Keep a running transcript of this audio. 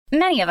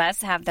Many of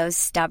us have those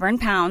stubborn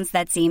pounds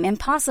that seem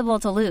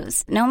impossible to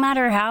lose, no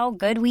matter how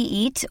good we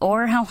eat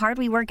or how hard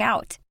we work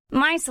out.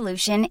 My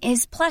solution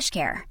is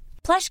PlushCare.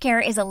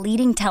 PlushCare is a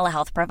leading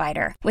telehealth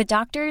provider with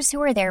doctors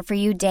who are there for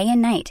you day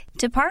and night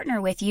to partner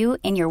with you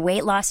in your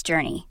weight loss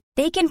journey.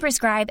 They can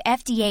prescribe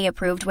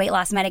FDA-approved weight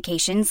loss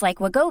medications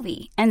like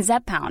Wegovy and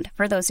Zepbound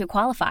for those who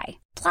qualify.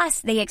 Plus,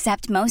 they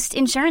accept most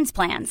insurance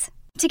plans.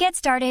 To get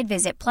started,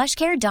 visit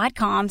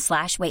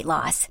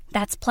plushcare.com/weightloss.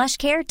 That's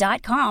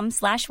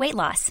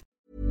plushcare.com/weightloss.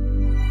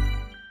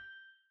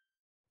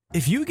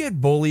 If you get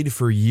bullied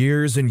for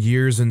years and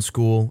years in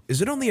school, is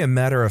it only a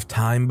matter of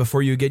time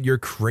before you get your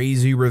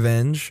crazy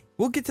revenge?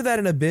 We'll get to that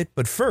in a bit,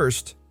 but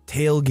first,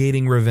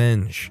 tailgating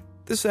revenge.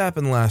 This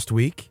happened last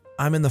week.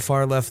 I'm in the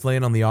far left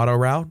lane on the auto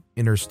route,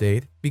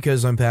 interstate,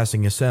 because I'm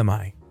passing a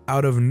semi.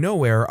 Out of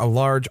nowhere, a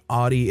large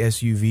Audi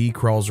SUV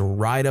crawls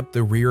right up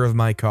the rear of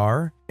my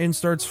car and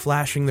starts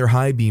flashing their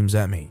high beams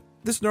at me.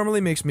 This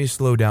normally makes me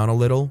slow down a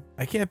little.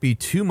 I can't be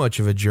too much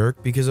of a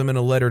jerk because I'm in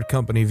a lettered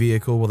company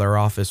vehicle with our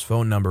office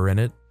phone number in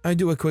it. I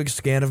do a quick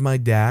scan of my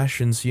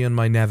dash and see on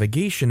my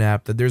navigation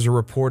app that there's a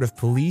report of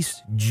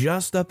police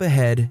just up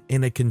ahead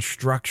in a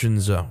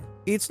construction zone.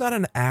 It's not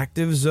an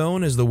active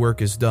zone as the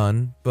work is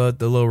done, but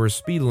the lower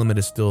speed limit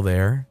is still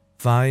there.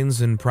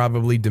 Fines and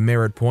probably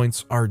demerit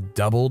points are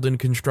doubled in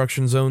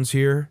construction zones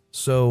here,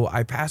 so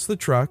I pass the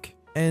truck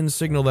and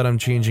signal that I'm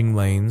changing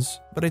lanes,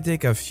 but I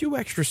take a few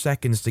extra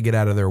seconds to get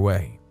out of their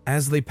way.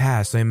 As they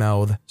pass, I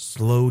mouth,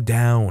 "Slow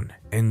down,"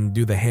 and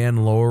do the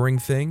hand lowering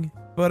thing,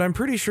 but I'm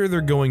pretty sure they're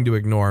going to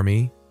ignore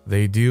me.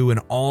 They do and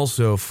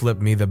also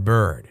flip me the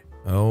bird.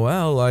 Oh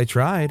well, I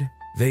tried.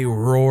 They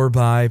roar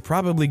by,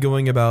 probably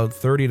going about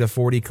 30 to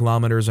 40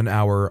 kilometers an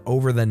hour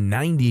over the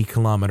 90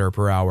 kilometer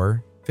per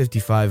hour,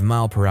 55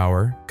 mile per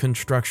hour,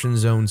 construction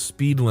zone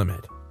speed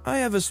limit. I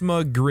have a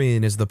smug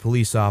grin as the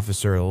police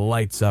officer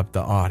lights up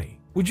the Audi.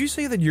 Would you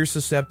say that you're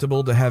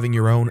susceptible to having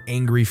your own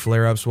angry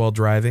flare-ups while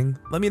driving?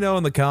 Let me know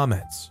in the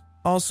comments.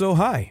 Also,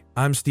 hi,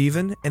 I'm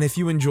Steven, and if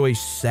you enjoy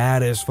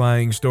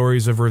satisfying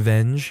stories of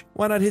revenge,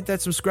 why not hit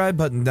that subscribe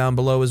button down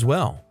below as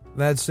well?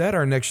 That said,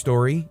 our next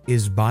story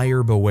is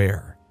buyer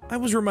beware. I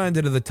was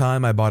reminded of the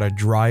time I bought a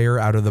dryer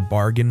out of the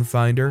bargain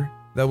finder.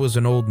 That was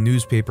an old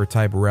newspaper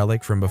type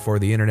relic from before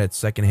the internet's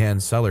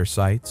secondhand seller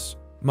sites.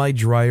 My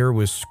dryer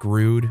was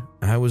screwed,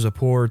 I was a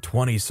poor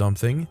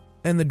 20-something,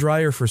 and the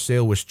dryer for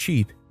sale was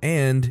cheap,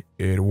 and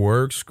it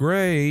works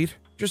great.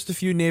 Just a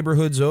few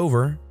neighborhoods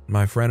over,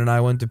 my friend and I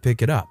went to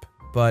pick it up,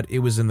 but it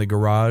was in the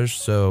garage,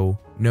 so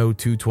no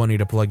 220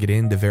 to plug it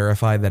in to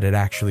verify that it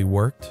actually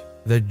worked.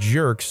 The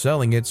jerk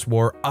selling it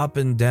swore up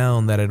and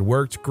down that it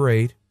worked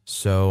great,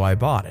 so I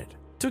bought it.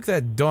 Took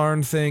that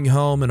darn thing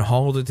home and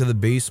hauled it to the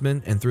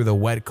basement and threw the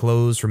wet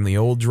clothes from the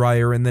old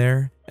dryer in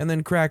there, and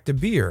then cracked a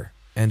beer.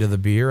 End of the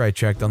beer, I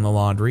checked on the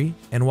laundry,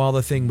 and while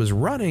the thing was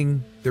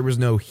running, there was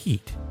no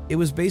heat. It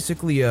was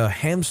basically a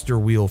hamster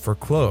wheel for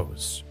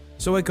clothes.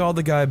 So I called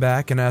the guy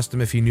back and asked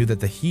him if he knew that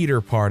the heater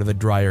part of the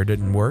dryer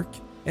didn't work,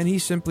 and he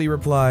simply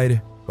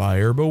replied,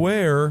 "Buyer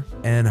beware,"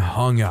 and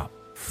hung up.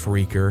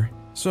 Freaker.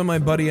 So my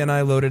buddy and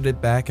I loaded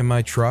it back in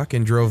my truck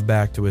and drove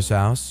back to his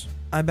house.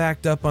 I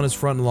backed up on his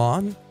front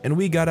lawn, and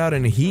we got out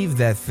and heaved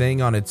that thing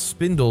on its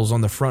spindles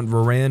on the front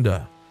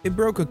veranda. It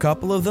broke a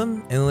couple of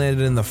them and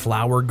landed in the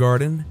flower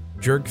garden.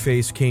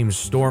 Jerkface came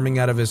storming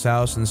out of his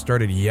house and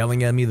started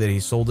yelling at me that he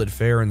sold it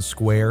fair and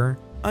square.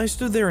 I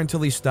stood there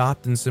until he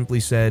stopped and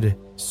simply said,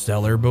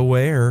 "Seller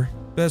beware."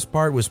 Best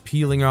part was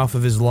peeling off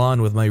of his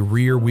lawn with my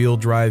rear-wheel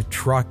drive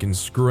truck and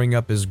screwing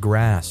up his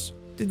grass.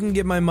 Didn't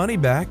get my money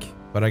back,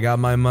 but I got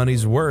my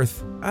money's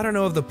worth. I don't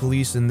know if the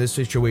police in this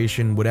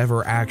situation would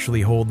ever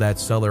actually hold that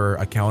seller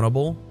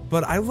accountable,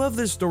 but I love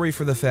this story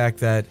for the fact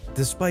that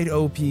despite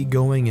OP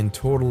going and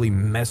totally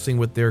messing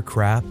with their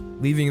crap,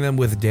 leaving them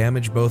with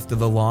damage both to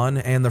the lawn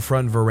and the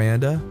front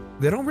veranda,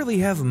 they don't really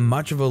have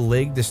much of a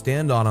leg to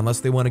stand on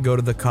unless they want to go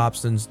to the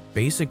cops and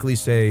basically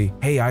say,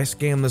 "Hey, I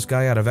scammed this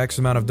guy out of X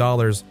amount of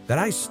dollars that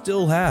I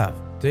still have."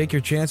 Take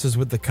your chances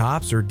with the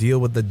cops or deal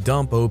with the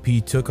dump OP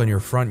took on your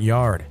front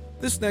yard.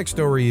 This next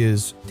story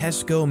is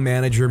Tesco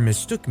manager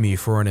mistook me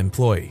for an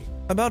employee.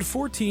 About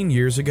 14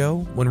 years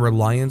ago, when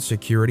Reliance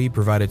Security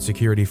provided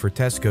security for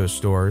Tesco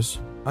stores,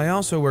 I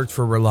also worked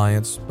for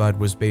Reliance but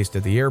was based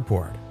at the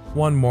airport.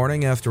 One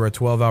morning after a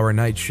 12-hour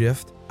night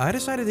shift, I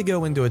decided to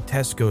go into a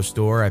Tesco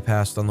store I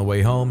passed on the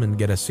way home and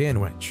get a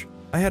sandwich.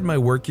 I had my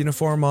work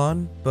uniform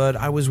on, but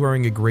I was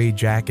wearing a gray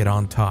jacket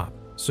on top,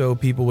 so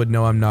people would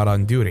know I'm not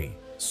on duty.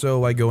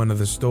 So I go into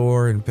the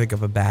store and pick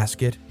up a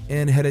basket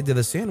and headed to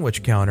the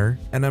sandwich counter,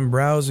 and I'm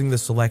browsing the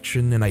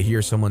selection and I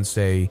hear someone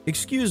say,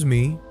 "Excuse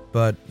me,"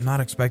 but not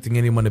expecting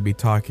anyone to be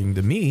talking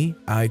to me,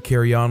 I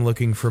carry on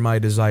looking for my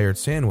desired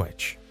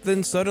sandwich.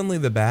 Then suddenly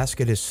the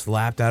basket is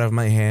slapped out of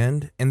my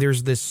hand and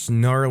there's this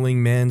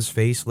snarling man's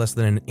face less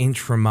than an inch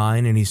from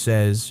mine, and he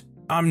says,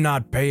 "I'm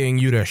not paying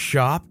you to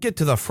shop, get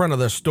to the front of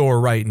the store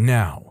right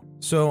now."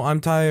 So I'm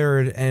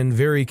tired and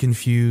very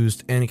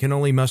confused and can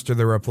only muster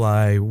the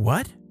reply,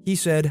 "What?" He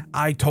said,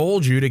 "I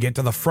told you to get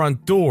to the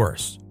front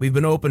doors. We've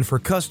been open for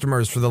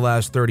customers for the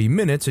last 30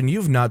 minutes and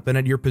you've not been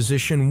at your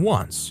position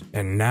once.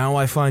 And now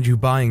I find you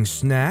buying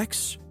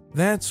snacks?"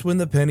 That's when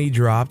the penny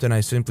dropped and I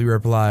simply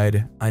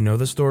replied, "I know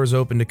the store's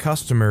open to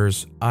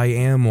customers. I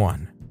am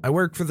one. I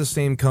work for the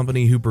same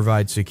company who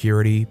provides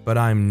security, but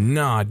I'm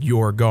not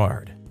your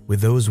guard."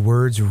 With those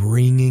words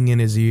ringing in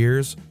his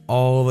ears,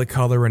 all the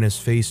color in his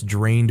face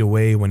drained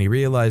away when he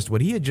realized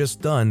what he had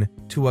just done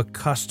to a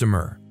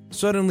customer.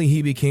 Suddenly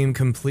he became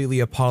completely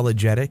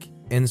apologetic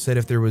and said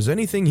if there was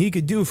anything he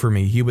could do for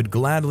me, he would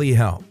gladly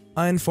help.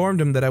 I informed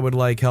him that I would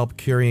like help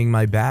carrying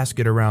my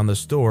basket around the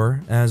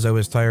store as I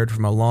was tired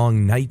from a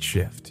long night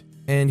shift.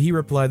 And he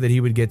replied that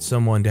he would get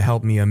someone to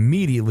help me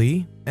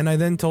immediately, and I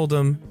then told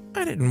him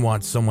I didn't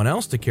want someone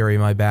else to carry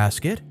my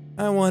basket.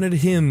 I wanted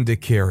him to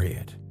carry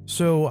it.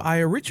 So I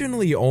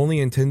originally only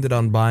intended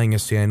on buying a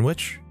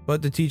sandwich,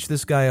 but to teach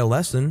this guy a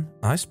lesson,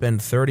 I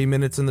spent 30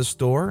 minutes in the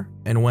store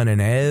and went in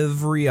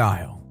every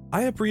aisle.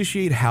 I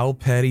appreciate how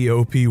petty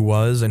OP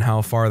was and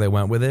how far they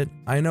went with it.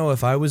 I know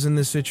if I was in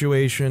this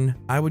situation,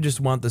 I would just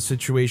want the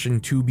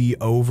situation to be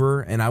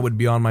over and I would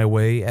be on my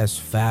way as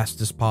fast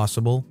as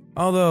possible.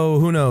 Although,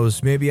 who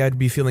knows, maybe I'd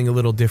be feeling a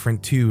little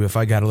different too if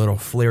I got a little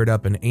flared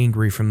up and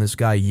angry from this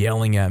guy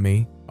yelling at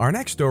me. Our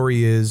next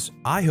story is,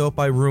 I hope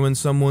I ruined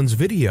someone's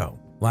video.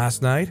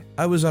 Last night,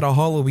 I was at a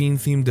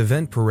Halloween-themed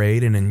event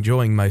parade and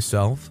enjoying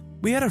myself.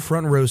 We had a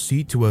front row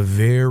seat to a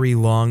very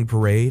long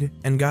parade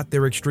and got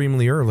there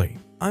extremely early.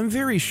 I'm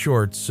very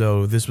short,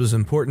 so this was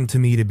important to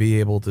me to be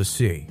able to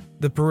see.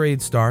 The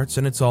parade starts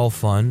and it's all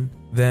fun.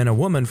 Then a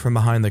woman from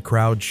behind the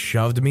crowd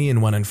shoved me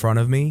and went in front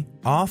of me,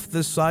 off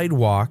the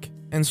sidewalk,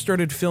 and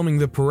started filming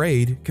the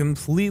parade,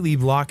 completely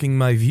blocking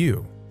my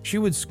view. She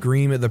would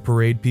scream at the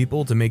parade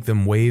people to make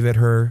them wave at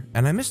her,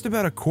 and I missed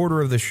about a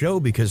quarter of the show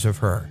because of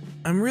her.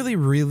 I'm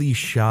really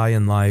shy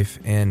in life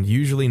and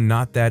usually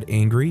not that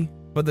angry,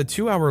 but the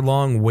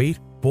 2-hour-long wait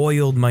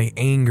boiled my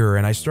anger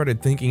and I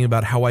started thinking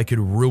about how I could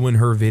ruin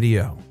her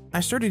video.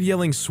 I started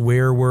yelling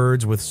swear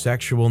words with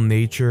sexual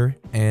nature,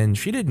 and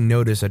she didn't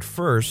notice at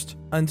first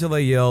until I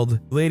yelled,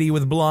 "Lady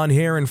with blonde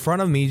hair in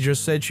front of me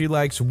just said she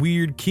likes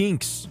weird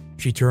kinks."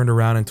 She turned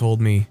around and told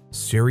me,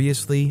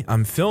 "Seriously?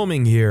 I'm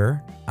filming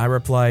here." I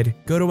replied,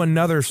 "Go to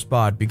another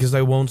spot because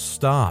I won't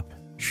stop."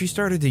 She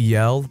started to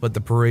yell, but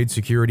the parade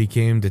security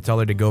came to tell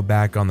her to go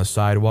back on the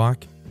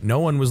sidewalk. No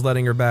one was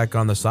letting her back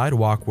on the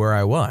sidewalk where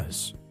I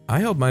was.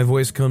 I hope my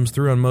voice comes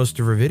through on most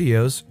of her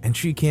videos and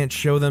she can't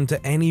show them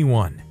to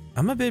anyone.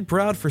 I'm a bit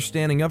proud for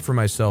standing up for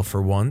myself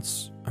for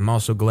once. I'm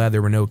also glad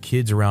there were no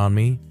kids around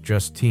me,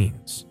 just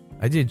teens.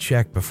 I did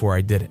check before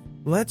I did it.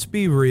 Let's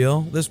be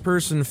real, this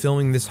person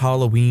filming this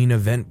Halloween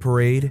event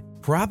parade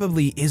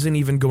probably isn't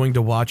even going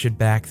to watch it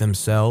back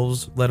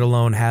themselves, let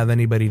alone have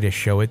anybody to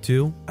show it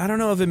to. I don't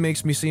know if it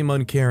makes me seem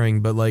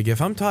uncaring, but like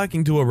if I'm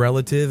talking to a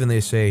relative and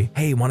they say,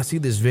 "Hey, want to see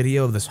this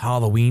video of this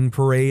Halloween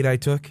parade I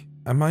took?"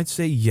 I might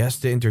say yes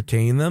to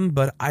entertain them,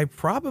 but I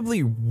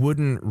probably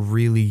wouldn't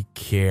really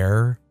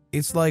care.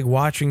 It's like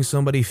watching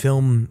somebody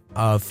film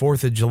a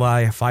 4th of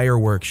July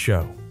fireworks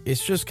show.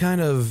 It's just kind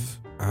of,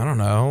 I don't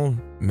know,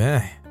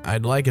 meh.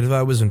 I'd like it if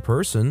I was in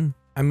person.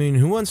 I mean,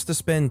 who wants to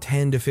spend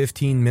 10 to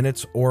 15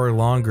 minutes or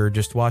longer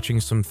just watching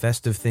some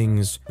festive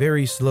things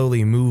very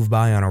slowly move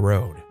by on a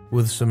road?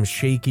 With some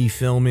shaky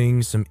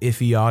filming, some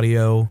iffy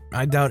audio,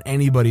 I doubt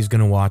anybody's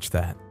gonna watch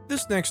that.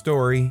 This next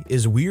story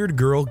is Weird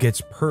Girl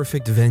Gets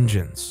Perfect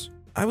Vengeance.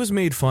 I was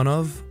made fun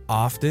of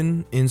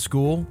often in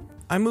school.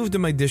 I moved to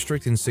my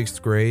district in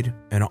 6th grade,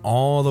 and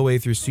all the way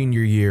through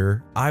senior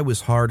year, I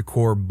was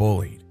hardcore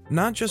bullied.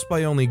 Not just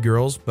by only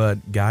girls,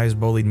 but guys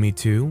bullied me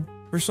too.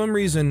 For some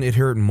reason, it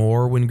hurt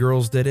more when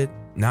girls did it.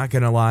 Not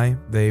gonna lie,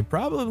 they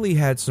probably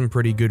had some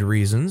pretty good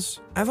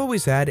reasons. I've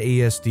always had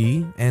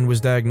ASD and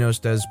was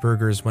diagnosed as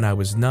Asperger's when I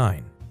was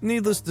 9.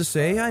 Needless to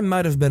say, I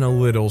might have been a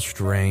little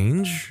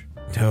strange.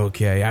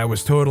 Okay, I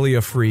was totally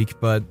a freak,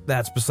 but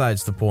that's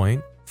besides the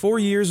point. 4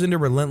 years into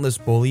relentless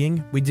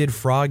bullying, we did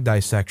frog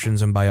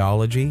dissections in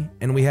biology,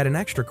 and we had an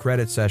extra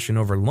credit session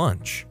over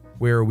lunch,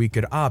 where we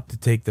could opt to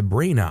take the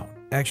brain out.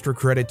 Extra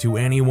credit to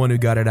anyone who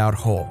got it out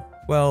whole.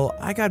 Well,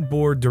 I got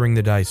bored during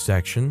the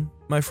dissection.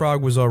 My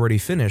frog was already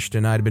finished,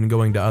 and I'd been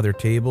going to other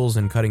tables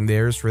and cutting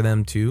theirs for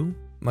them too.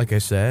 Like I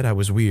said, I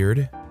was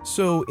weird.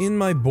 So in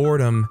my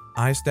boredom,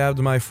 I stabbed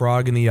my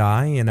frog in the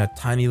eye and a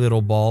tiny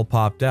little ball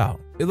popped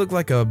out. It looked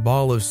like a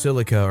ball of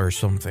silica or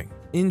something.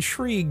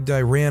 Intrigued,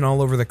 I ran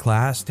all over the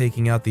class,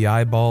 taking out the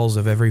eyeballs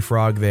of every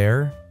frog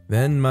there.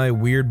 Then my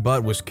weird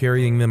butt was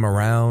carrying them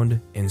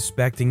around,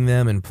 inspecting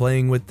them and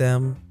playing with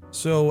them.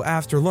 So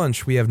after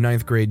lunch, we have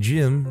 9th grade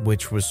gym,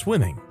 which was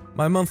swimming.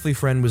 My monthly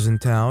friend was in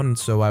town, and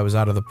so I was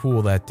out of the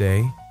pool that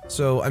day.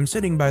 So I'm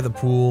sitting by the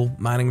pool,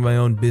 minding my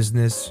own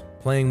business,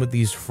 playing with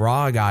these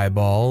frog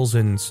eyeballs,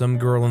 and some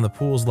girl in the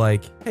pool's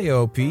like, "Hey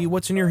OP,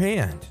 what's in your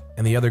hand?"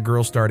 And the other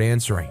girls start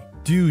answering,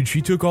 "Dude,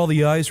 she took all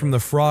the eyes from the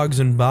frogs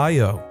in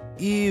bio."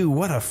 Ew,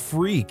 what a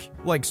freak.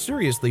 Like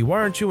seriously, why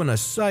aren't you in a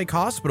psych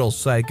hospital,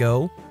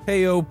 psycho?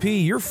 Hey OP,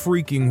 you're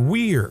freaking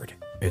weird,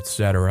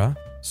 etc.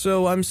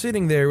 So I'm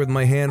sitting there with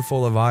my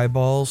handful of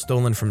eyeballs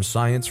stolen from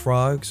science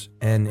frogs,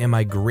 and in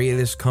my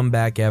greatest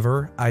comeback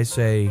ever, I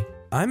say,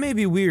 I may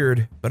be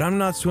weird, but I'm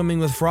not swimming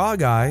with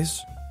frog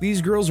eyes.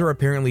 These girls are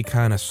apparently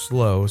kind of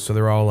slow, so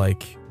they're all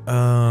like,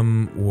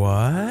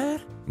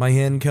 what? My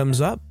hand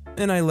comes up,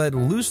 and I let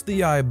loose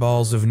the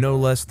eyeballs of no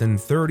less than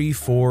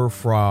 34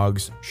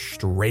 frogs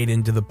straight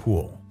into the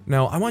pool.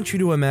 Now, I want you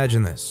to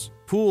imagine this.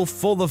 Pool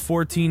full of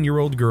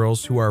 14-year-old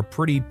girls who are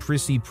pretty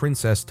prissy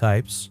princess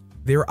types.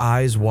 Their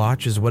eyes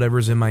watch as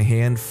whatever's in my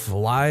hand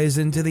flies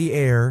into the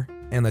air,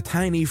 and the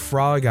tiny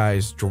frog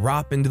eyes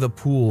drop into the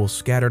pool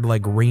scattered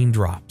like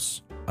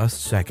raindrops. A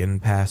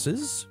second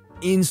passes.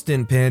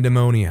 Instant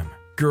pandemonium.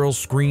 Girls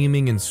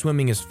screaming and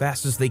swimming as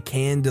fast as they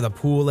can to the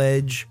pool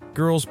edge.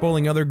 Girls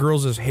pulling other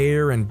girls'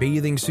 hair and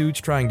bathing suits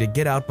trying to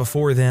get out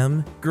before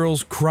them.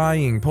 Girls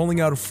crying,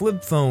 pulling out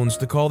flip phones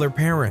to call their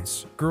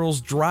parents.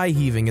 Girls dry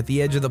heaving at the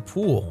edge of the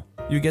pool.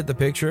 You get the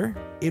picture?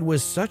 It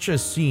was such a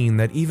scene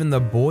that even the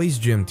boys'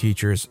 gym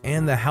teachers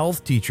and the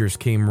health teachers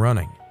came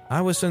running.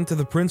 I was sent to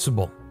the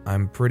principal.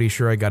 I'm pretty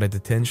sure I got a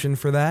detention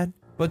for that.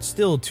 But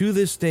still, to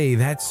this day,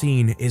 that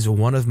scene is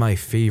one of my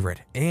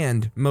favorite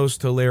and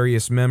most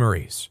hilarious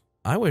memories.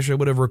 I wish I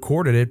would have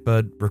recorded it,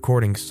 but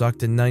recording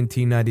sucked in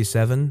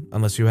 1997,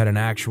 unless you had an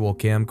actual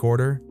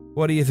camcorder.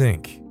 What do you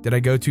think? Did I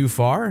go too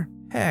far?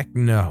 Heck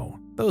no.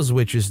 Those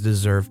witches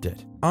deserved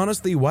it.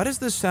 Honestly, why does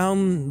this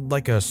sound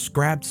like a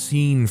scrapped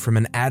scene from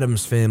an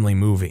Addams Family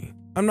movie?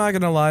 I'm not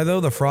gonna lie though,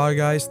 the frog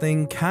eyes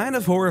thing kind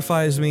of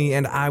horrifies me,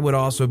 and I would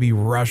also be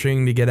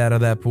rushing to get out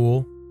of that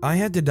pool. I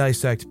had to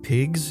dissect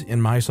pigs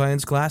in my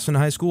science class in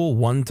high school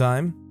one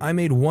time. I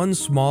made one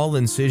small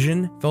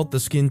incision, felt the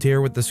skin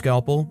tear with the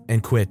scalpel,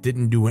 and quit,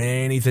 didn't do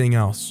anything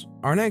else.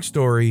 Our next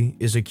story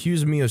is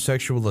accuse me of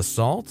sexual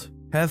assault,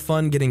 have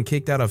fun getting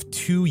kicked out of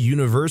 2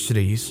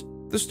 universities.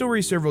 The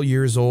story's several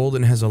years old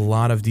and has a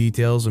lot of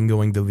details I'm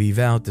going to leave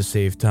out to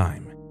save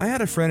time. I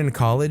had a friend in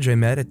college I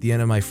met at the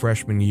end of my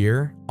freshman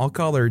year. I'll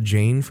call her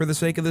Jane for the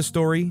sake of the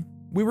story.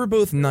 We were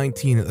both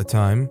 19 at the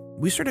time.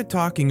 We started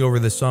talking over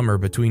the summer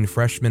between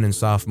freshman and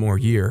sophomore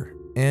year,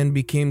 and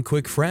became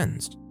quick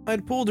friends.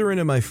 I'd pulled her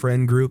into my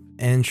friend group,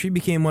 and she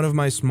became one of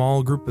my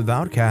small group of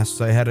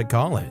outcasts I had at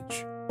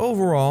college.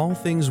 Overall,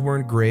 things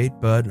weren't great,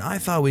 but I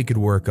thought we could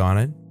work on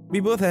it. We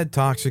both had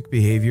toxic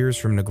behaviors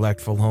from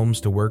neglectful homes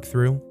to work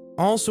through.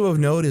 Also of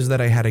note is that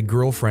I had a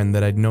girlfriend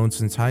that I'd known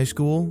since high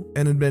school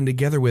and had been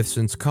together with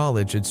since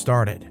college had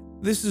started.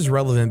 This is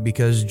relevant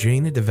because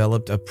Jane had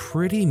developed a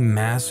pretty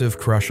massive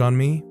crush on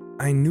me.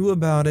 I knew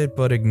about it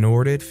but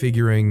ignored it,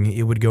 figuring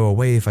it would go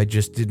away if I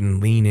just didn't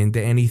lean into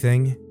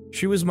anything.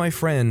 She was my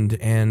friend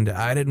and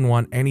I didn't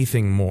want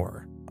anything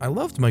more. I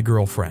loved my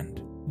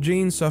girlfriend.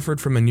 Jane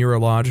suffered from a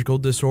neurological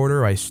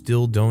disorder I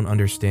still don't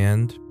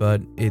understand,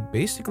 but it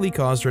basically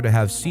caused her to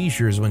have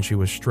seizures when she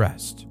was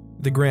stressed.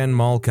 The grand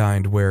mal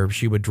kind where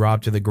she would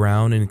drop to the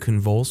ground and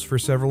convulse for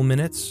several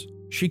minutes.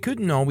 She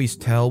couldn't always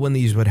tell when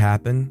these would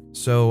happen,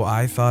 so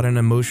I thought an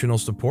emotional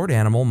support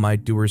animal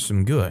might do her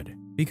some good,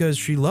 because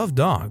she loved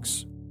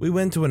dogs. We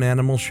went to an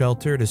animal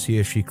shelter to see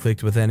if she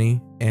clicked with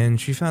any, and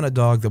she found a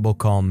dog that we'll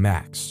call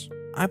Max.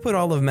 I put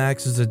all of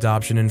Max's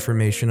adoption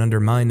information under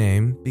my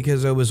name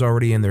because I was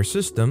already in their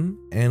system,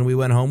 and we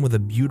went home with a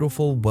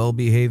beautiful,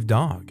 well-behaved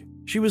dog.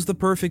 She was the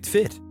perfect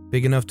fit,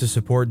 big enough to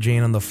support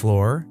Jane on the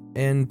floor,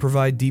 and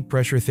provide deep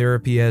pressure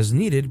therapy as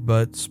needed,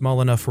 but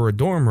small enough for a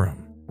dorm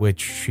room.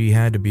 Which she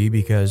had to be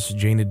because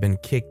Jane had been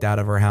kicked out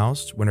of her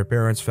house when her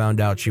parents found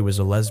out she was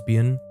a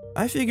lesbian.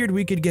 I figured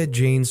we could get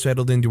Jane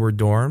settled into her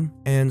dorm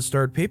and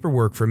start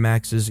paperwork for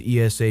Max's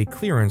ESA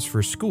clearance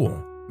for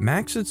school.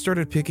 Max had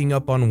started picking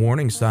up on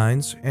warning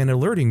signs and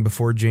alerting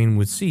before Jane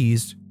was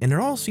seized, and it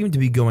all seemed to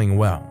be going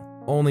well.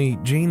 Only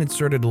Jane had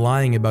started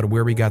lying about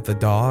where we got the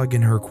dog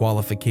and her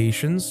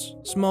qualifications,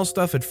 small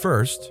stuff at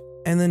first,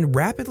 and then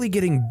rapidly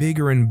getting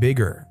bigger and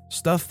bigger,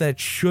 stuff that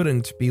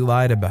shouldn't be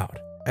lied about.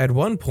 At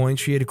one point,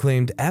 she had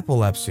claimed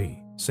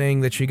epilepsy,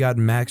 saying that she got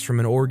Max from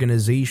an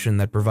organization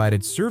that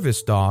provided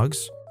service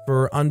dogs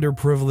for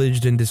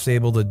underprivileged and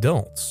disabled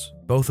adults,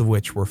 both of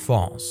which were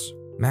false.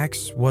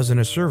 Max wasn't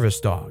a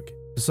service dog.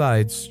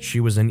 Besides, she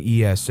was an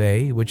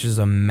ESA, which is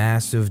a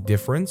massive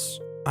difference.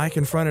 I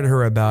confronted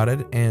her about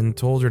it and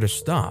told her to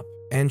stop,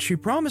 and she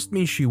promised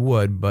me she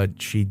would, but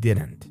she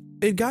didn't.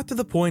 It got to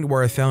the point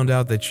where I found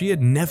out that she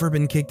had never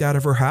been kicked out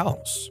of her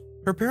house.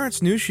 Her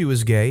parents knew she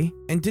was gay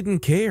and didn't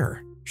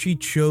care. She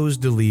chose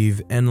to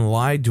leave and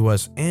lied to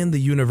us and the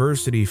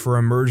university for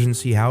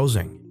emergency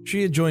housing.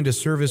 She had joined a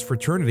service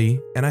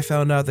fraternity, and I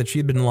found out that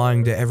she'd been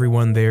lying to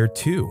everyone there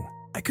too.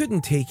 I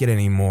couldn't take it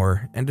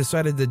anymore and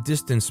decided to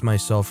distance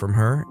myself from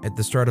her at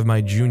the start of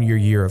my junior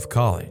year of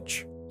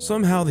college.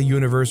 Somehow the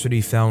university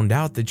found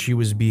out that she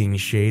was being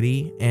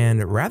shady,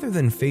 and rather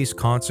than face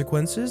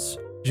consequences,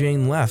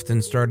 Jane left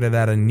and started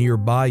at a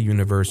nearby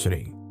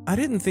university. I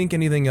didn't think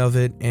anything of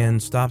it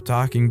and stopped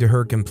talking to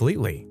her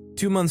completely.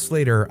 2 months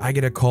later, I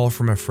get a call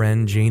from a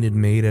friend Jane had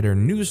made at her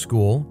new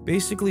school,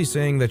 basically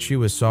saying that she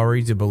was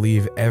sorry to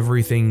believe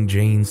everything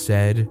Jane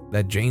said,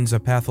 that Jane's a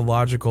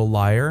pathological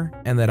liar,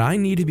 and that I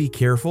need to be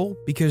careful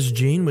because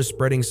Jane was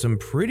spreading some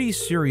pretty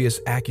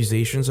serious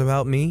accusations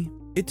about me.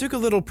 It took a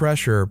little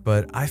pressure,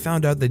 but I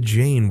found out that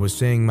Jane was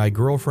saying my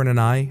girlfriend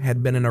and I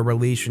had been in a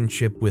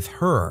relationship with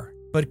her,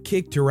 but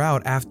kicked her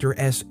out after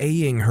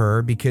SAing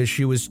her because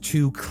she was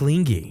too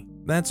clingy.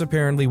 That's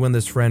apparently when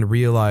this friend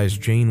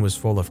realized Jane was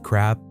full of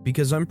crap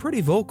because I'm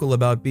pretty vocal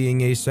about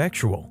being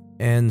asexual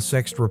and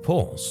sex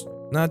repulsed.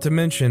 Not to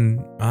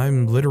mention,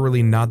 I'm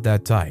literally not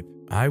that type.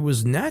 I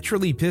was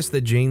naturally pissed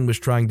that Jane was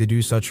trying to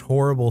do such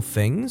horrible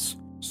things,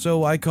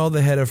 so I called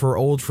the head of her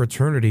old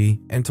fraternity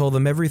and told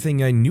them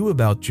everything I knew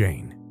about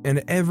Jane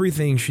and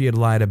everything she had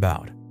lied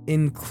about,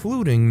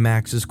 including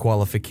Max's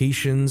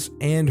qualifications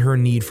and her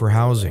need for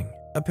housing.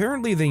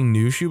 Apparently they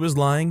knew she was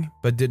lying,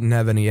 but didn't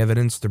have any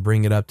evidence to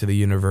bring it up to the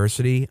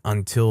university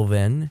until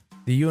then.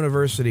 The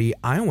university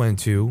I went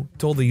to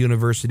told the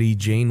university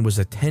Jane was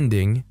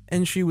attending,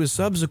 and she was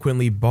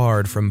subsequently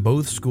barred from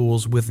both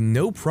schools with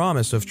no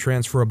promise of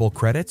transferable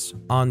credits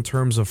on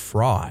terms of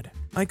fraud.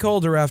 I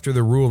called her after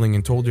the ruling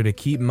and told her to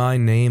keep my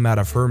name out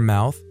of her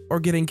mouth, or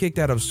getting kicked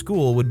out of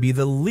school would be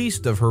the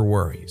least of her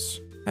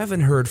worries.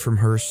 Haven't heard from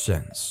her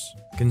since.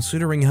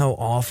 Considering how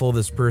awful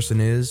this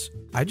person is,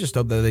 I just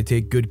hope that they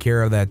take good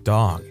care of that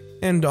dog.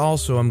 And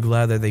also, I'm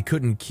glad that they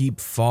couldn't keep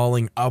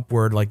falling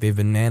upward like they've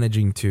been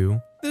managing to.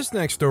 This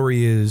next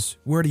story is,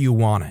 where do you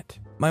want it?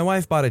 My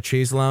wife bought a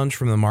chaise lounge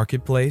from the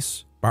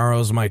marketplace,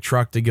 borrows my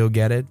truck to go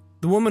get it.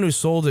 The woman who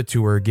sold it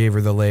to her gave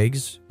her the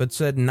legs, but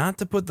said not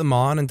to put them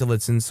on until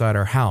it's inside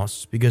our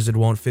house because it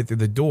won't fit through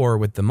the door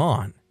with them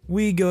on.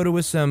 We go to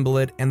assemble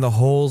it, and the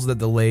holes that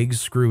the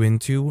legs screw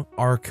into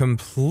are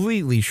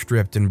completely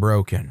stripped and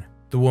broken.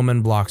 The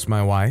woman blocks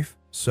my wife,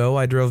 so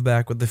I drove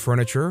back with the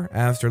furniture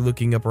after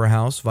looking up her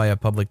house via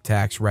public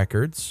tax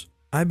records.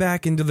 I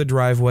back into the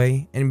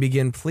driveway and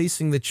begin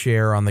placing the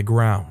chair on the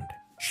ground.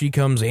 She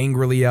comes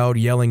angrily out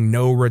yelling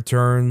no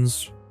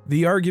returns.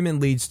 The argument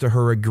leads to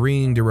her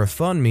agreeing to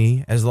refund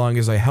me as long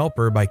as I help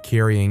her by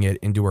carrying it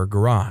into her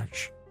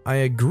garage. I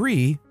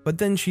agree, but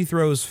then she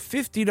throws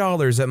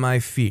 $50 at my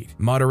feet,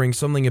 muttering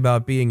something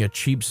about being a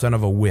cheap son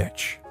of a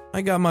witch.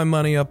 I got my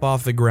money up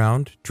off the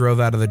ground, drove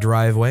out of the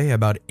driveway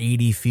about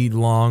 80 feet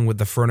long with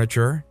the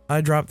furniture.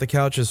 I dropped the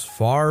couch as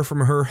far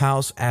from her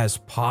house as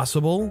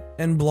possible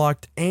and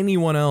blocked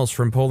anyone else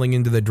from pulling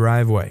into the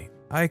driveway.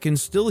 I can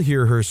still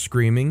hear her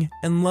screaming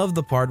and love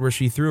the part where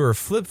she threw her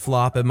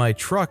flip-flop at my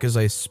truck as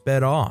I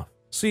sped off.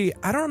 See,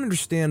 I don't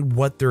understand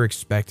what they're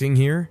expecting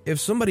here.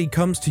 If somebody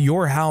comes to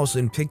your house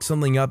and picks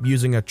something up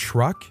using a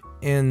truck,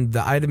 and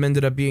the item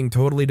ended up being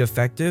totally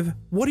defective,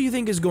 what do you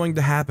think is going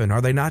to happen?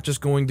 Are they not just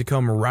going to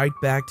come right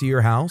back to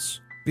your house?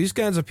 These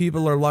kinds of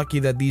people are lucky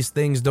that these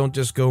things don't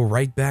just go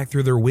right back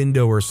through their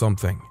window or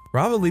something.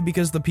 Probably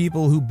because the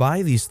people who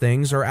buy these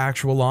things are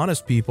actual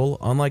honest people,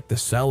 unlike the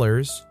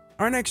sellers.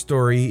 Our next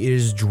story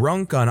is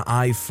drunk on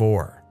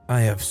I-4.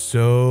 I have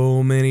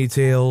so many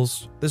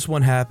tales. This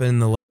one happened in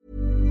the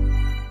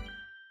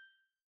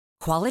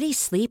Quality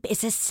sleep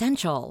is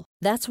essential.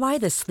 That's why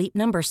the Sleep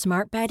Number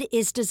Smart Bed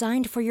is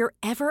designed for your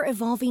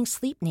ever-evolving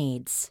sleep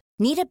needs.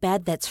 Need a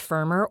bed that's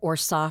firmer or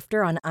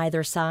softer on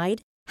either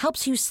side?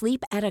 Helps you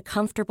sleep at a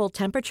comfortable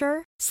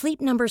temperature? Sleep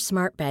Number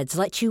Smart Beds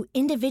let you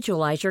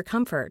individualize your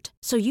comfort,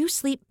 so you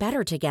sleep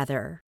better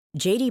together.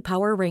 J.D.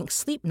 Power ranks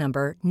Sleep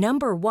Number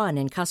number 1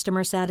 in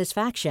customer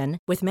satisfaction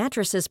with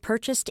mattresses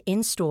purchased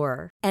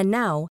in-store. And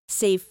now,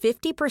 save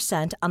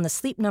 50% on the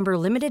Sleep Number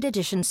Limited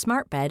Edition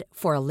Smart Bed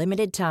for a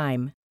limited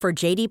time. For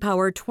J.D.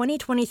 Power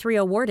 2023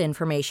 award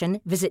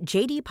information, visit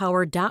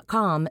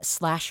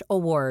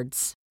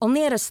jdpower.com/awards.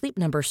 Only at a Sleep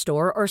Number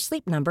store or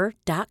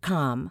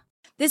sleepnumber.com.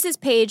 This is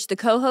Paige, the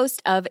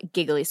co-host of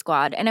Giggly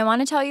Squad, and I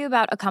want to tell you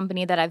about a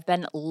company that I've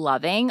been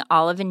loving,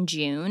 Olive &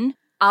 June.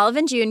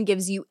 Olive & June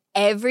gives you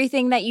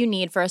everything that you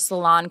need for a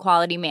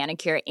salon-quality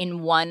manicure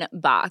in one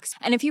box.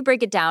 And if you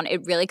break it down,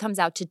 it really comes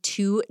out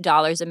to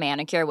 $2 a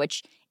manicure,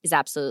 which is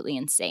absolutely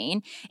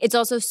insane. It's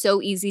also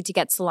so easy to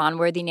get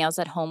salon-worthy nails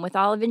at home with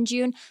Olive &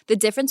 June. The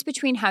difference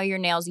between how your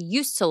nails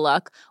used to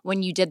look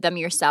when you did them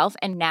yourself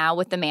and now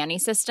with the Mani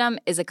system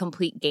is a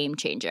complete game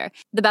changer.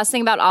 The best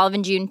thing about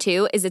Olive & June,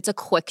 too, is it's a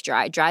quick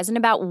dry. Dries in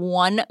about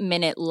 1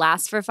 minute,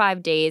 lasts for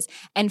 5 days,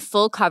 and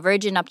full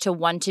coverage in up to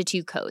 1 to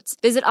 2 coats.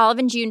 Visit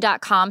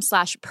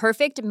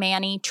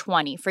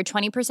oliveandjune.com/perfectmani20 for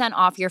 20%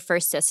 off your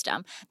first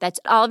system. That's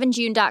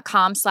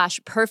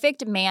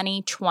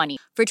oliveandjune.com/perfectmani20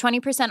 for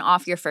 20%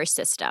 off your first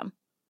system.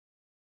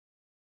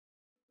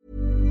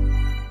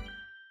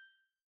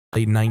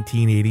 Late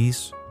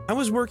 1980s, I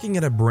was working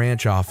at a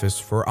branch office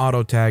for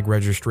auto tag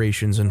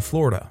registrations in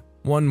Florida.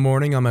 One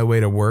morning on my way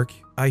to work,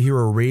 I hear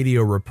a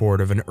radio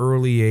report of an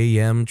early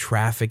AM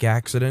traffic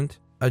accident.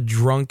 A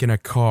drunk in a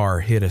car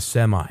hit a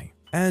semi.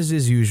 As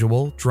is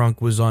usual,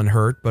 drunk was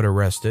unhurt but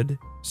arrested.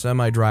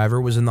 Semi driver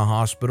was in the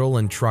hospital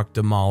and truck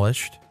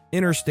demolished.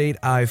 Interstate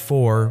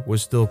I-4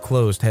 was still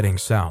closed heading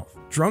south.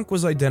 Drunk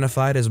was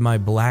identified as my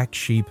black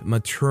sheep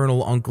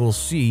maternal Uncle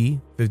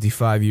C,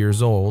 55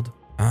 years old.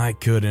 I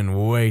couldn't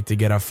wait to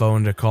get a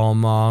phone to call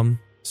Mom.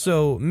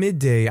 So,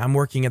 midday, I'm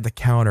working at the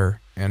counter,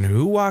 and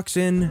who walks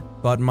in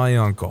but my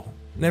uncle?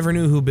 Never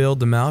knew who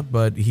bailed him out,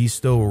 but he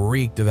still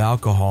reeked of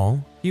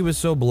alcohol. He was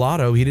so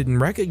blotto he didn't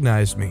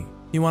recognize me.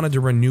 He wanted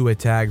to renew a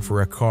tag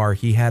for a car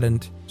he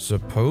hadn't,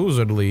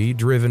 supposedly,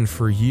 driven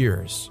for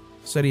years.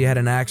 Said he had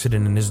an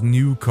accident in his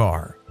new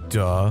car.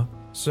 Duh.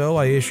 So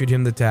I issued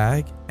him the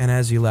tag, and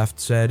as he left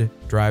said,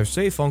 "Drive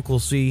safe, Uncle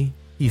C."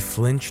 He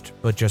flinched,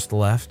 but just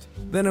left.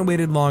 Then I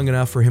waited long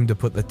enough for him to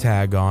put the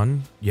tag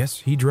on. Yes,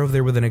 he drove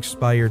there with an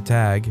expired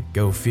tag,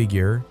 go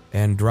figure,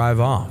 and drive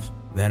off.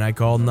 Then I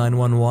called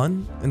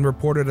 911 and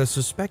reported a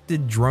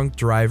suspected drunk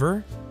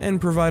driver and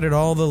provided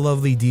all the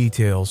lovely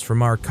details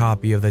from our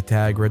copy of the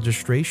tag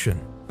registration.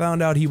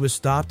 Found out he was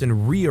stopped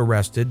and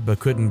rearrested but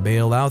couldn't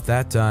bail out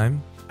that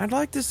time. I'd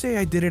like to say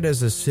I did it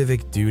as a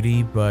civic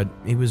duty, but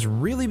it was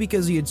really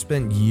because he had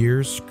spent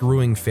years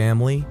screwing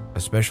family,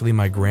 especially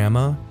my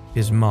grandma,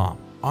 his mom.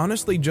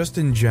 Honestly, just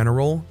in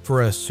general,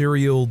 for a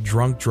serial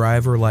drunk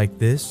driver like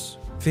this,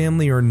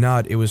 family or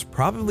not, it was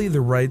probably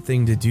the right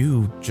thing to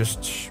do,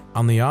 just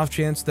on the off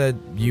chance that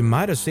you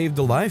might have saved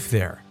a life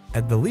there.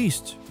 At the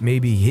least,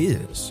 maybe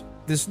his.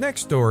 This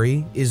next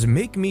story is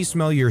make me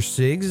smell your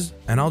cigs,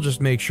 and I'll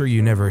just make sure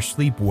you never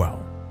sleep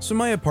well. So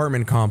my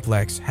apartment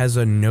complex has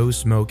a no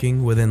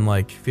smoking within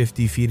like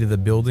 50 feet of the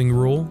building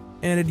rule,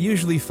 and it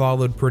usually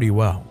followed pretty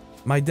well.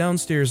 My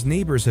downstairs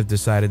neighbors have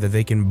decided that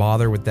they can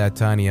bother with that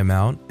tiny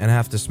amount and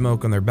have to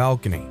smoke on their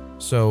balcony,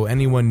 so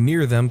anyone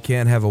near them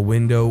can't have a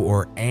window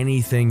or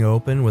anything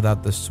open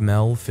without the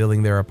smell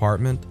filling their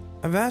apartment.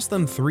 I've asked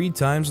them 3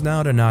 times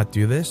now to not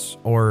do this,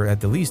 or at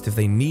the least if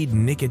they need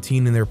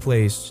nicotine in their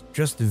place,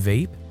 just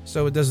vape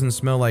so it doesn't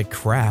smell like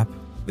crap.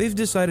 They've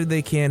decided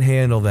they can't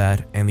handle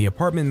that, and the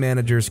apartment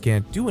managers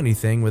can't do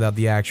anything without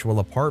the actual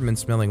apartment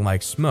smelling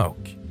like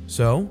smoke.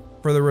 So,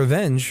 for the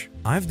revenge,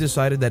 I've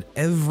decided that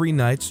every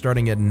night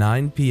starting at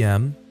 9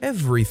 p.m.,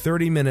 every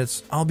 30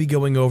 minutes, I'll be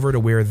going over to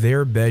where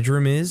their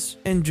bedroom is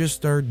and just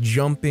start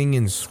jumping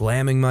and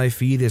slamming my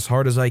feet as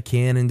hard as I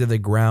can into the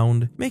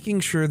ground,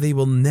 making sure they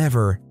will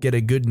never get a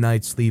good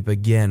night's sleep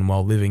again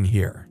while living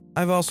here.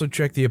 I've also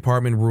checked the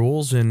apartment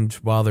rules, and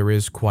while there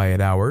is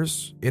quiet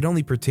hours, it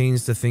only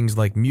pertains to things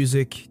like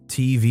music,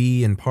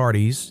 TV, and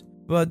parties,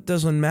 but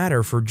doesn't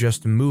matter for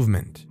just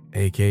movement,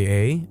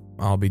 aka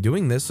I'll be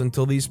doing this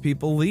until these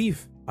people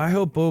leave. I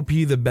hope OP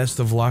the best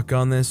of luck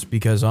on this,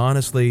 because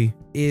honestly,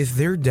 if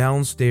they're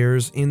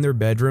downstairs in their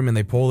bedroom and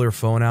they pull their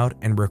phone out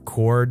and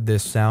record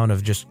this sound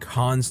of just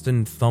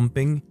constant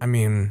thumping,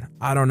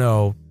 I don't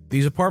know.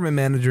 These apartment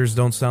managers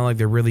don't sound like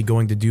they're really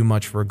going to do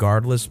much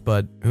regardless,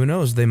 but who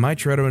knows, they might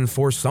try to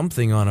enforce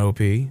something on OP.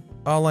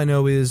 All I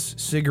know is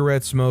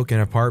cigarette smoke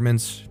and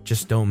apartments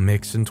just don't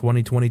mix in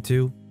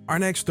 2022. Our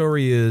next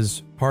story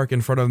is, park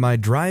in front of my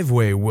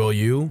driveway, will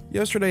you?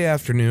 Yesterday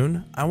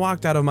afternoon, I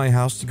walked out of my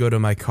house to go to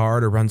my car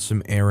to run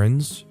some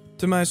errands.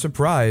 To my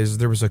surprise,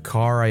 there was a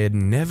car I had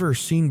never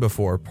seen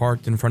before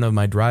parked in front of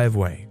my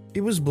driveway.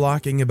 It was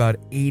blocking about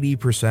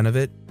 80% of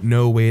it,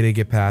 no way to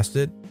get past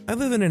it. I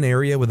live in an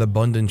area with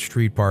abundant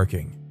street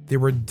parking. There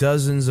were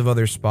dozens of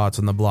other spots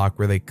on the block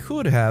where they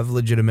could have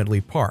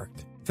legitimately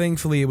parked.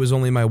 Thankfully, it was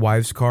only my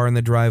wife's car in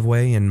the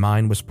driveway and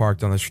mine was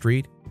parked on the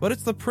street, but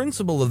it's the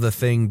principle of the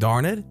thing,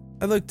 darn it.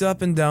 I looked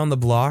up and down the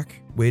block,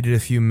 waited a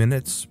few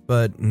minutes,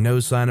 but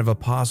no sign of a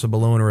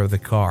possible owner of the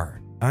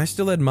car. I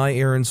still had my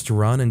errands to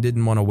run and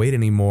didn't want to wait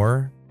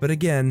anymore, but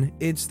again,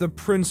 it's the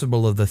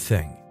principle of the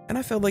thing, and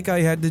I felt like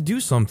I had to do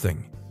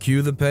something.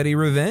 Cue the petty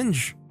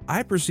revenge.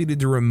 I proceeded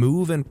to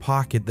remove and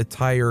pocket the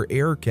tire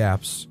air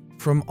caps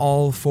from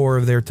all 4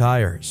 of their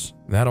tires.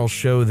 That'll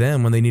show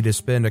them when they need to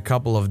spend a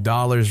couple of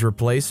dollars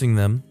replacing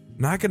them.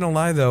 Not gonna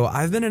lie though,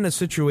 I've been in a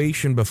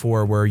situation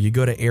before where you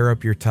go to air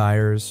up your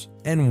tires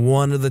and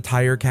one of the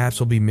tire caps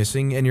will be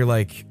missing and you're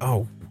like,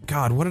 oh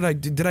god, what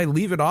did I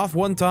leave it off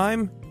one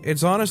time?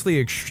 It's honestly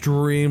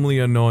extremely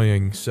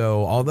annoying,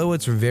 so although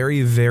it's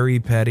very, very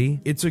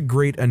petty, it's a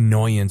great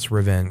annoyance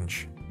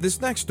revenge.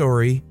 This next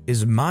story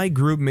is my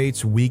group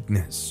mate's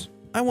weakness.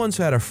 I once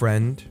had a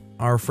friend.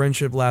 Our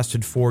friendship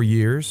lasted 4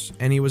 years,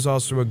 and he was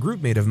also a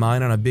group mate of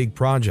mine on a big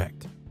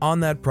project. On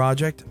that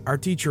project, our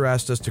teacher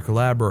asked us to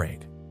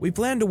collaborate. We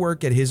planned to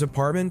work at his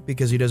apartment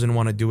because he doesn't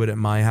want to do it at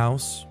my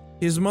house.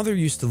 His mother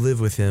used to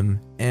live with him,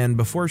 and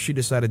before she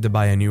decided to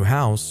buy a new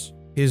house,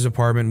 his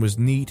apartment was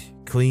neat,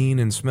 clean,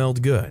 and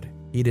smelled good.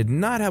 He did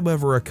not,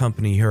 however,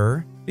 accompany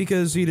her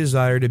because he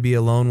desired to be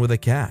alone with a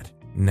cat.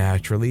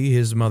 Naturally,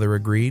 his mother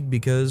agreed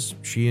because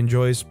she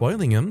enjoys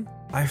spoiling him.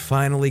 I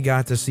finally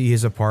got to see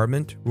his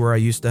apartment, where I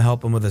used to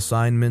help him with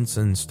assignments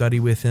and study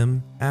with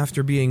him,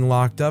 after being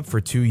locked up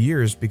for 2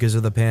 years because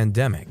of the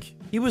pandemic.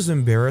 He was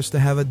embarrassed to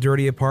have a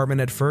dirty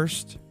apartment at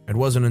first. It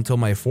wasn't until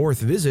my 4th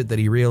visit that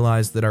he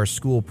realized that our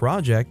school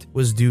project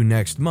was due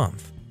next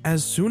month.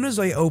 As soon as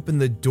I opened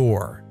the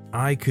door,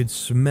 I could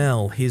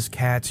smell his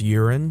cat's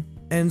urine.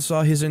 and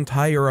saw his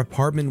entire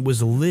apartment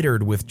was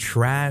littered with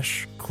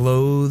trash,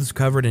 clothes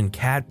covered in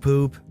cat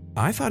poop.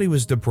 I thought he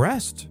was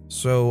depressed,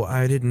 so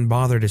I didn't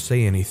bother to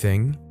say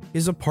anything.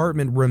 His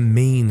apartment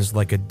remains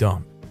like a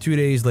dump. 2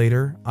 days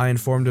later, I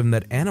informed him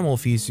that animal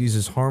feces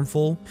is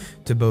harmful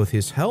to both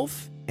his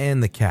health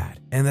and the cat,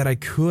 and that I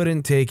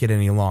couldn't take it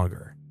any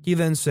longer. He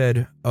then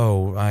said,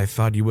 "Oh, I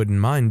thought you wouldn't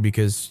mind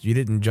because you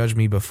didn't judge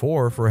me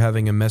before for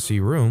having a messy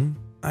room."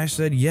 I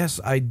said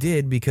yes, I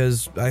did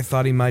because I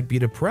thought he might be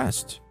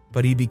depressed,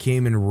 but he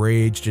became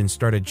enraged and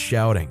started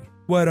shouting,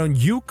 "Why don't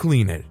you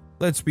clean it?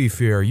 Let's be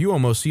fair, you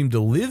almost seem to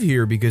live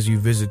here because you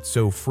visit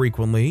so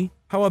frequently.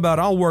 How about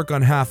I'll work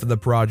on half of the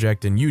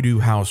project and you do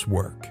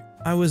housework?"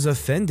 I was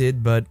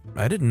offended, but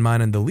I didn't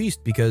mind in the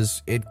least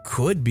because it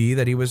could be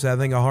that he was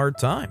having a hard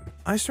time.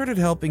 I started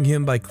helping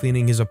him by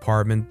cleaning his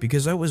apartment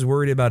because I was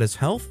worried about his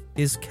health,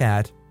 his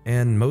cat,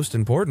 and most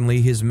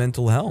importantly, his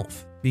mental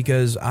health.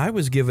 Because I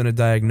was given a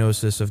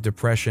diagnosis of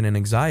depression and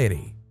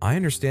anxiety. I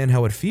understand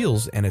how it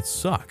feels and it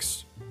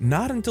sucks.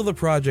 Not until the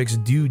project's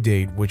due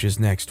date, which is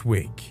next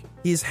week.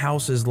 His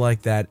house is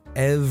like that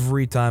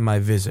every time I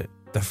visit.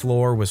 The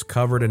floor was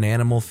covered in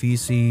animal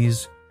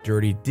feces,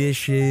 dirty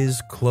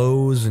dishes,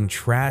 clothes, and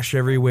trash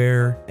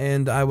everywhere,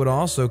 and I would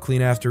also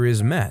clean after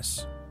his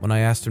mess. When I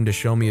asked him to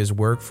show me his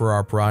work for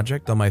our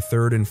project on my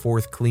third and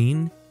fourth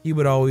clean, he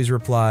would always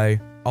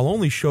reply, "I'll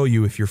only show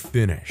you if you're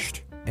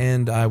finished."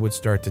 And I would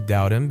start to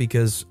doubt him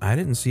because I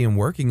didn't see him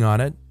working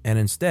on it, and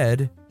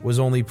instead was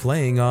only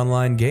playing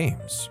online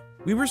games.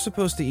 We were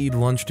supposed to eat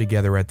lunch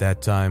together at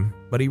that time,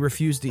 but he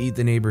refused to eat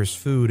the neighbor's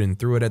food and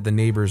threw it at the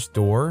neighbor's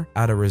door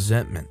out of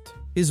resentment.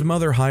 His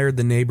mother hired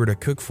the neighbor to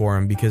cook for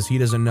him because he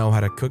doesn't know how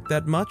to cook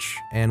that much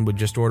and would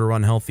just order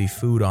unhealthy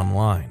food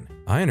online.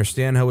 I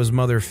understand how his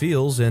mother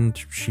feels, and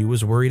she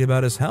was worried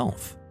about his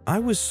health. I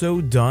was so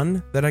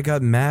done that I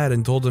got mad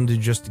and told him to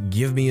just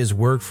give me his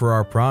work for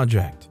our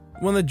project.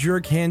 When the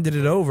jerk handed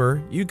it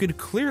over, you could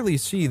clearly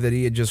see that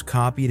he had just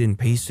copied and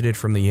pasted it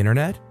from the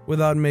internet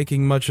without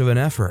making much of an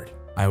effort.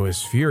 I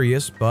was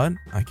furious, but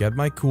I kept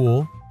my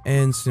cool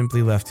and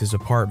simply left his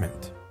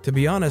apartment. To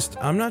be honest,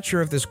 I'm not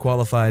sure if this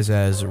qualifies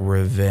as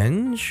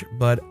revenge,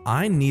 but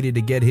I needed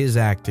to get his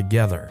act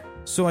together.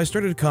 So I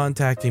started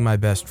contacting my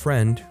best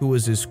friend, who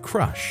was his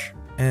crush,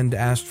 and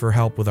asked for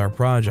help with our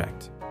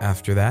project.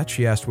 After that,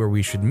 she asked where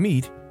we should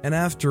meet, and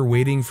after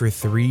waiting for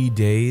 3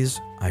 days,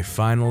 I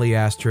finally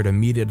asked her to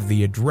meet at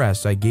the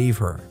address I gave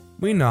her.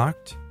 We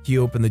knocked. He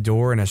opened the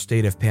door in a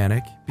state of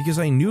panic because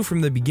I knew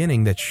from the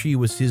beginning that she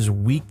was his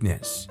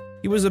weakness.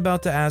 He was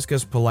about to ask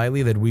us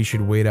politely that we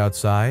should wait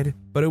outside,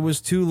 but it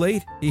was too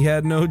late. He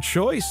had no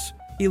choice.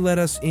 He let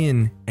us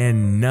in,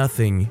 and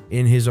nothing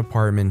in his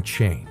apartment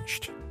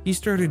changed. He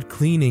started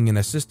cleaning and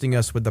assisting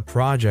us with the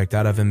project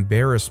out of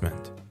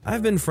embarrassment.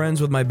 I've been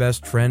friends with my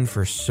best friend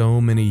for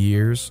so many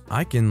years,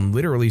 I can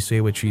literally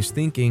say what she's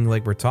thinking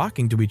like we're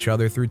talking to each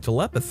other through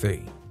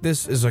telepathy.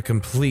 This is a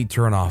complete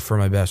turnoff for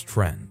my best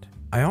friend.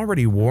 I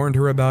already warned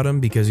her about him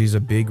because he's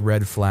a big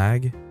red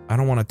flag. I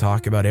don't want to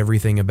talk about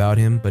everything about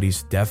him, but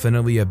he's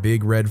definitely a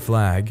big red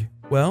flag.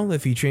 Well,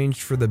 if he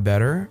changed for the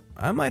better,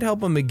 I might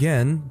help him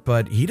again,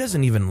 but he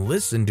doesn't even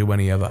listen to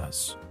any of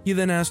us. He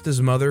then asked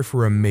his mother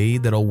for a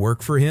maid that'll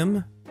work for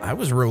him. I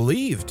was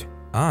relieved.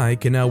 I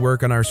can now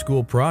work on our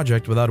school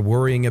project without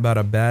worrying about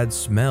a bad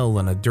smell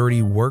and a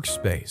dirty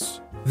workspace.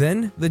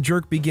 Then, the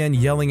jerk began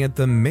yelling at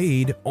the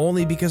maid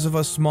only because of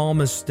a small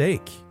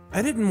mistake.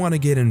 I didn't want to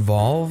get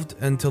involved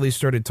until he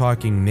started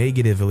talking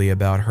negatively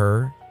about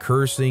her,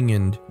 cursing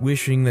and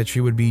wishing that she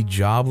would be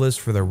jobless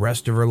for the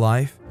rest of her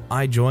life.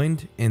 I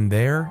joined, and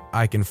there,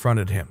 I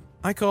confronted him.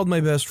 I called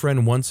my best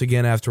friend once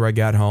again after I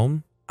got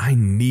home. I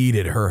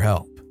needed her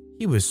help.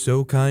 He was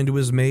so kind to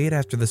his maid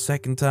after the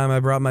second time I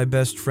brought my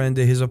best friend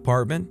to his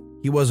apartment.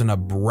 He wasn't a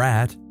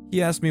brat.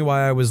 He asked me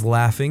why I was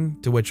laughing,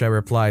 to which I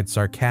replied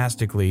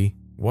sarcastically,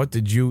 "What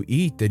did you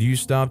eat that you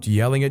stopped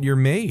yelling at your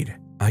maid?"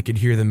 I could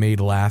hear the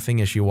maid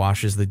laughing as she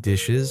washes the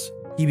dishes.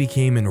 He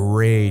became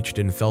enraged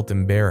and felt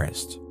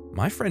embarrassed.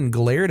 My friend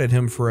glared at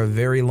him for a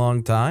very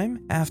long time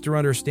after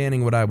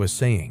understanding what I was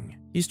saying.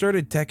 He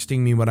started texting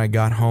me when I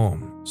got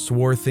home,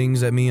 swore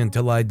things at me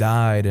until I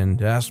died,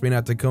 and asked me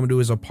not to come to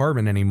his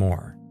apartment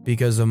anymore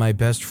because of my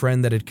best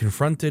friend that had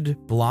confronted,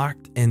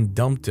 blocked, and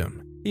dumped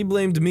him. He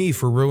blamed me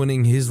for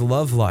ruining his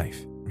love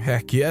life.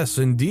 Heck yes,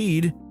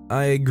 indeed.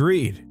 I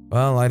agreed.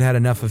 Well, I'd had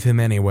enough of him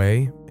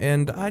anyway,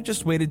 and I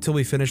just waited till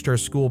we finished our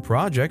school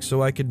project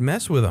so I could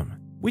mess with him.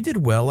 We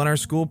did well on our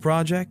school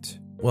project.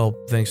 Well,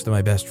 thanks to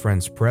my best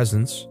friend's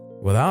presence.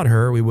 Without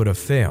her, we would have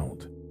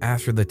failed.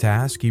 After the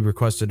task, he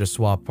requested to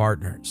swap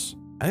partners.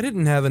 I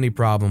didn't have any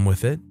problem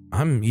with it.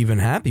 I'm even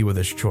happy with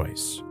his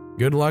choice.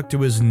 Good luck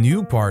to his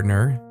new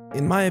partner.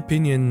 In my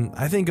opinion,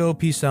 I think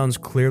OP sounds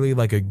clearly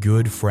like a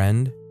good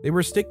friend. They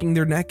were sticking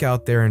their neck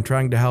out there and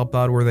trying to help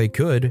out where they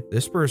could.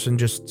 This person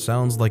just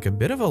sounds like a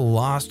bit of a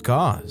lost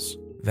cause.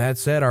 That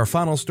said, our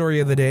final story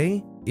of the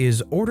day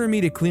is order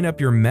me to clean up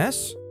your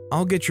mess?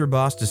 I'll get your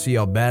boss to see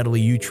how badly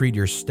you treat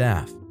your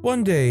staff.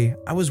 One day,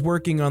 I was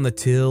working on the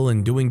till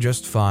and doing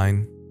just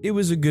fine. It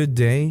was a good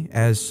day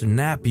as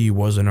Snappy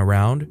wasn't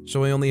around,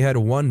 so I only had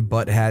one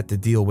butt hat to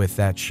deal with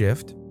that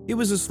shift. It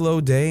was a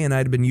slow day and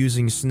I'd been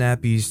using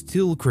Snappy's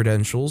till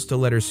credentials to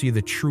let her see the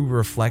true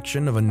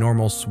reflection of a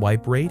normal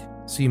swipe rate,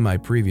 see my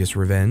previous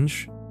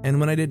revenge.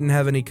 And when I didn't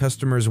have any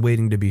customers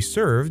waiting to be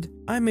served,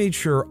 I made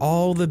sure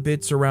all the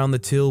bits around the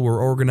till were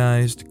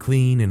organized,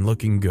 clean, and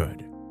looking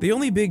good. The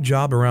only big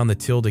job around the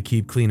till to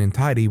keep clean and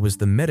tidy was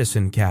the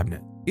medicine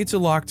cabinet. It's a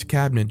locked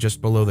cabinet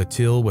just below the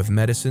till with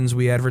medicines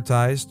we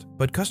advertised,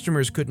 but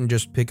customers couldn't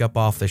just pick up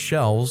off the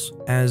shelves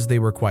as they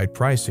were quite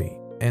pricey,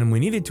 and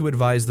we needed to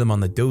advise them on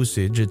the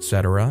dosage,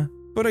 etc.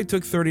 But I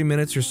took 30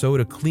 minutes or so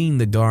to clean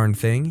the darn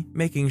thing,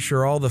 making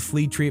sure all the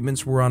flea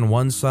treatments were on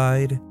one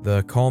side,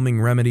 the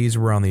calming remedies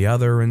were on the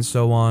other, and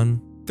so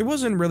on. There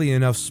wasn't really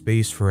enough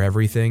space for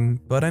everything,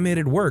 but I made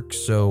it work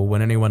so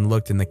when anyone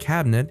looked in the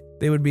cabinet,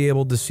 they would be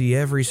able to see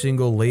every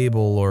single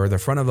label or the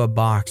front of a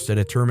box to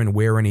determine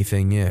where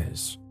anything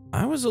is.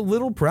 I was a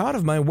little proud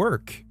of my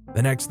work.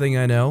 The next thing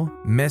I know,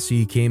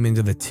 Messi came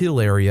into the till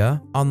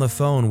area, on the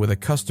phone with a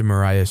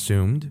customer I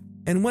assumed,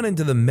 and went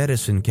into the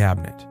medicine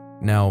cabinet.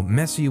 Now,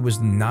 Messi was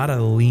not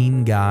a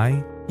lean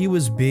guy. He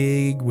was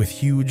big with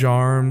huge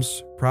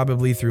arms,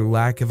 probably through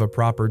lack of a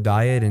proper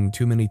diet and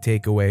too many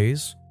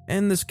takeaways.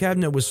 And this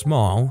cabinet was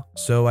small,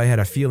 so I had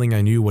a feeling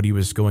I knew what he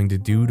was going to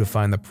do to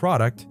find the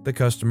product the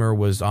customer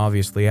was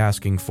obviously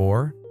asking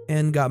for,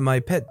 and got my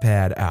pet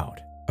pad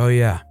out. Oh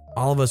yeah,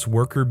 all of us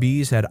worker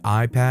bees had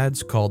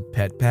iPads called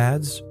pet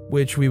pads,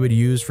 which we would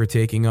use for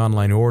taking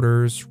online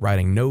orders,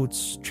 writing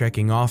notes,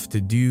 checking off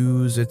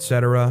to-dos,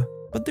 etc.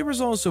 But there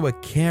was also a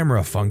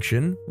camera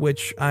function,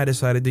 which I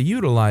decided to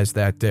utilize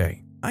that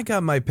day. I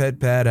got my pet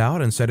pad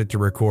out and set it to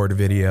record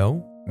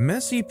video.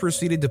 Messi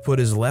proceeded to put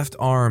his left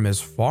arm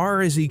as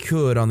far as he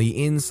could on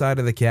the inside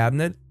of the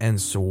cabinet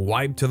and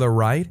swipe to the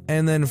right,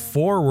 and then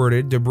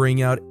forwarded to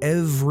bring out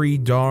every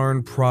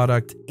darn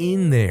product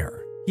in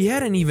there. He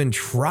hadn't even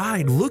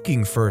tried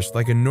looking first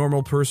like a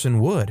normal person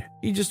would.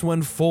 He just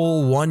went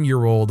full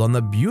 1-year-old on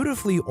the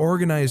beautifully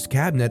organized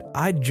cabinet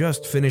I'd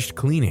just finished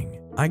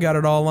cleaning. I got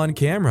it all on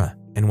camera.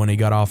 And when he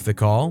got off the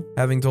call,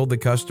 having told the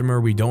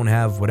customer we don't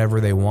have whatever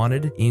they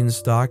wanted in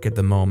stock at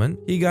the moment,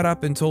 he got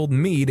up and told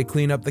me to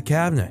clean up the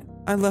cabinet.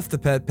 I left the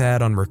pet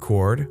pad on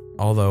record,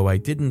 although I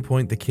didn't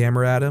point the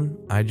camera at him,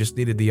 I just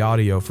needed the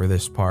audio for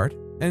this part,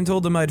 and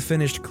told him I'd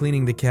finished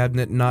cleaning the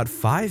cabinet not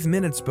 5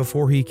 minutes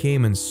before he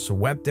came and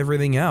swept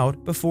everything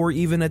out before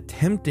even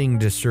attempting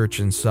to search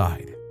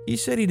inside. He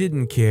said he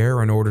didn't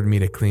care and ordered me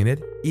to clean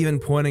it, even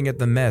pointing at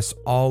the mess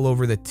all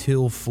over the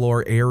till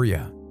floor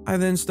area. I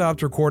then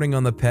stopped recording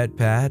on the pet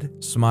pad,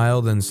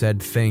 smiled and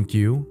said thank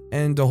you,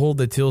 and to hold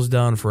the tills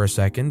down for a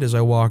second as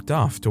I walked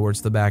off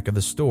towards the back of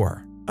the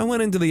store. I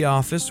went into the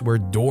office where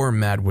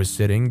Doormat was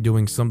sitting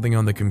doing something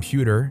on the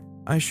computer.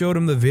 I showed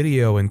him the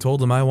video and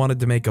told him I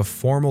wanted to make a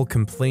formal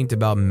complaint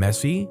about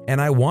Messi,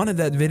 and I wanted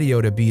that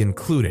video to be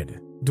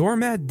included.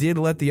 Doormat did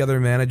let the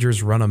other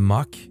managers run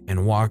amok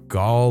and walk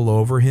all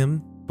over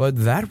him,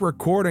 but that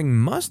recording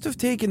must have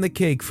taken the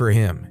cake for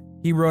him.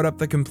 He wrote up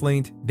the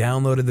complaint,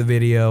 downloaded the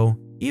video,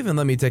 even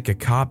let me take a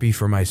copy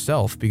for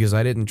myself because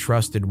I didn't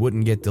trust it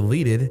wouldn't get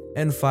deleted,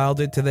 and filed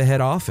it to the head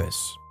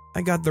office.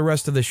 I got the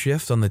rest of the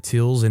shift on the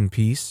tills in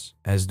peace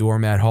as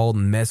Doormat hauled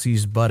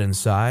Messi's butt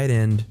inside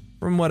and,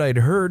 from what I'd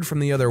heard from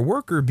the other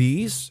worker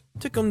bees,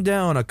 took him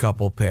down a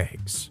couple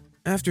pegs.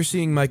 After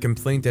seeing my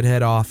complaint at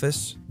head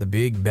office, the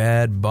big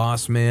bad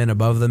boss man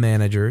above the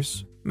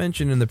managers,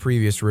 mentioned in the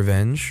previous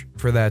revenge,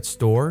 for that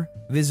store,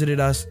 visited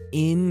us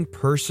in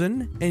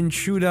person and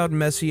chewed out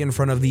Messi in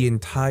front of the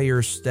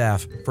entire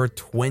staff for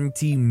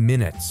 20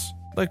 minutes.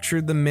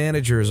 Lectured the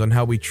managers on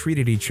how we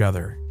treated each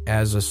other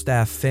as a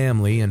staff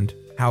family and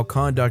how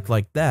conduct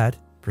like that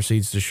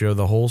proceeds to show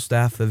the whole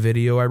staff the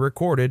video I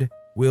recorded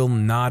will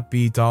not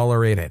be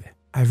tolerated.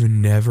 I've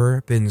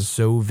never been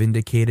so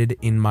vindicated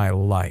in my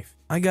life.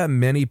 I got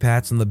many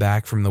pats on the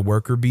back from the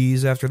worker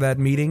bees after that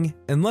meeting,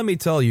 and let me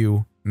tell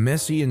you,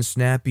 Messi and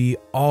Snappy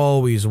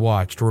always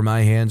watched where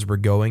my hands were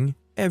going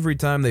every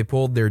time they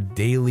pulled their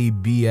daily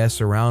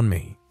BS around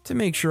me to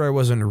make sure I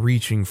wasn't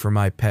reaching for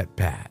my pet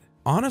pad.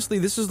 Honestly,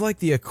 this is like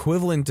the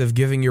equivalent of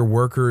giving your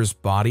workers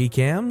body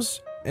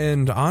cams.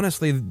 And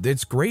honestly,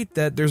 it's great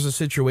that there's a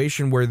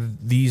situation where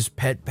these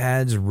pet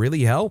pads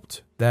really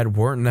helped that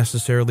weren't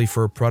necessarily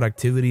for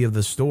productivity of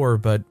the store,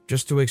 but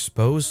just to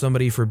expose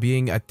somebody for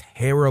being a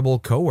terrible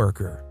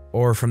coworker,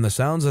 or from the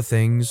sounds of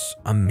things,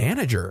 a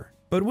manager.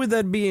 But with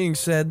that being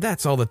said,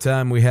 that's all the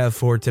time we have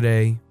for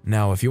today.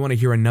 Now, if you want to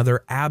hear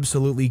another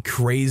absolutely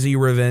crazy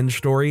revenge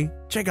story,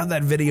 check out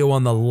that video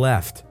on the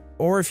left.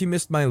 Or if you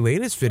missed my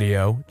latest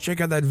video, check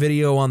out that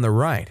video on the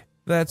right.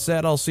 That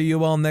said, I'll see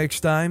you all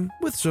next time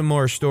with some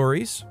more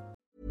stories.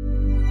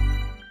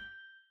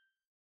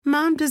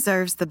 Mom Mom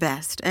deserves the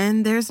best,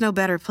 and there's no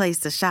better place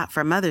to shop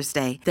for Mother's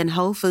Day than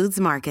Whole Foods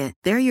Market.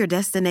 They're your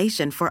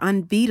destination for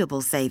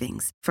unbeatable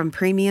savings, from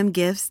premium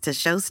gifts to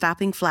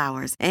show-stopping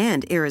flowers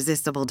and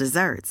irresistible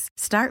desserts.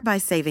 Start by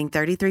saving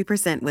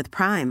 33% with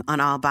Prime on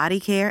all body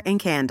care and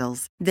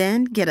candles.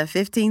 Then get a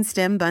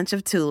 15-stem bunch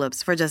of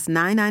tulips for just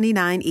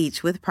 $9.99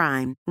 each with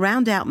Prime.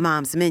 Round out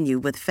Mom's menu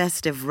with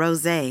festive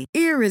rosé,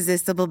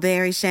 irresistible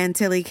berry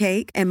chantilly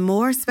cake, and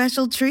more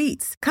special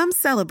treats. Come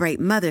celebrate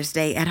Mother's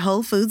Day at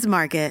Whole Foods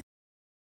Market.